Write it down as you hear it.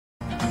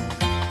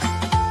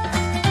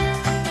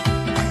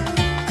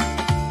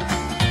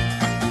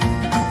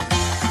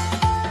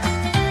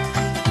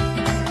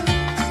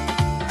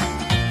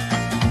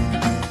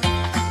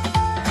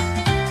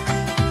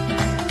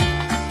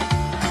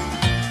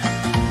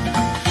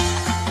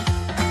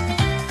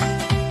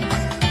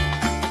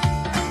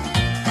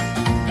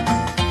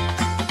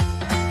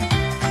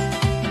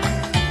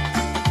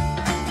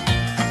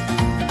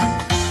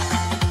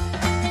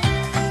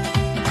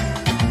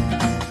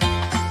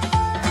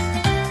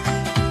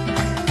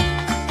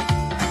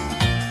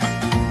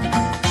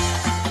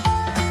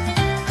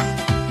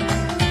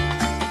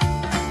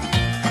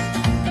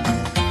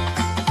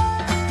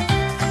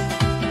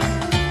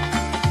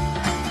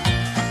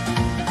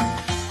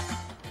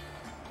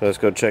Let's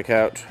go check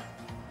out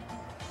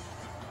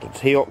the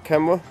TiOC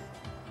camera.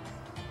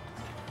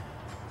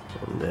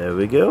 And there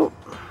we go.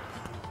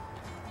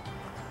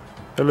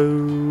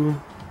 Hello.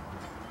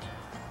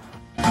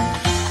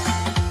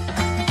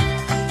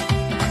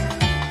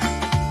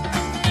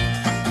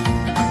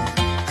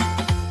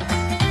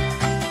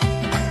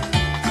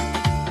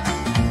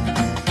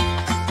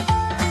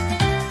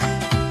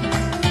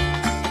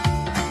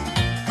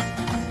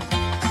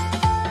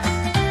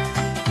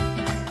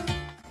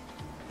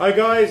 Hi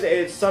guys,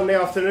 it's Sunday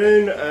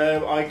afternoon.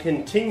 I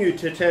continue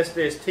to test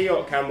this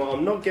TiOC camera.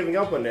 I'm not giving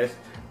up on this.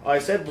 I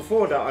said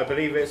before that I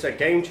believe it's a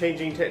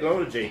game-changing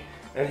technology,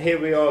 and here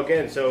we are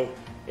again. So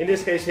in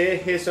this case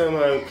here's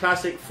some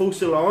classic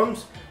false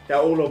alarms that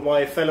all of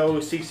my fellow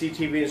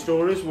CCTV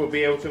installers will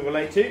be able to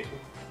relate to.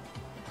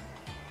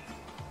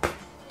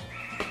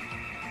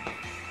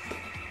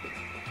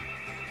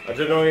 I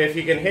don't know if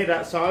you can hear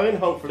that siren,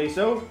 hopefully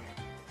so.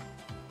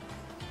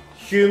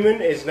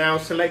 Human is now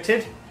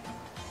selected.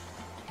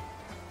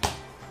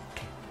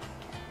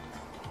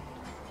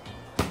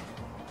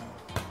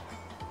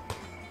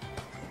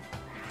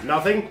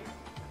 Nothing.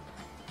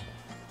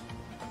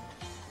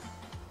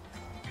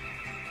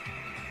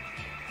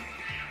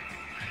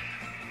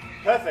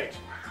 Perfect.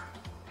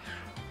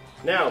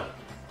 Now,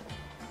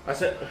 I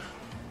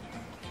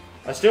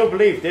still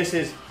believe this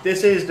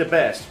is the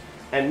best.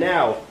 And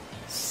now,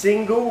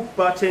 single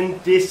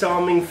button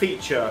disarming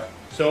feature.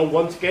 So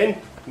once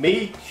again,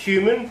 me,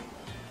 human.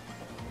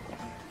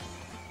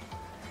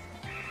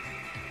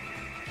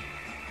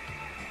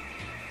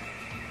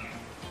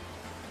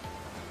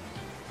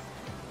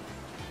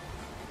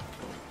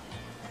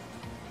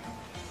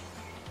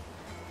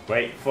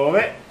 Wait for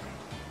it.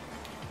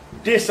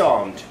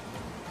 Disarmed.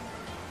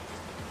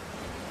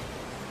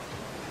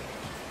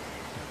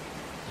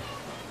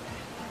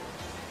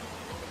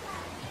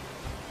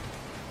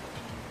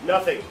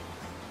 Nothing.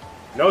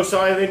 No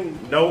siren,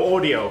 no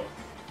audio.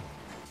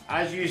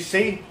 As you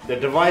see, the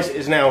device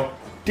is now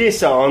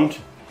disarmed,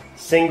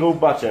 single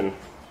button.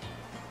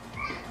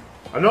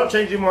 I'm not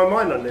changing my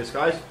mind on this,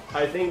 guys.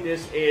 I think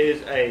this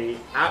is an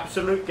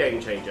absolute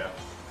game changer.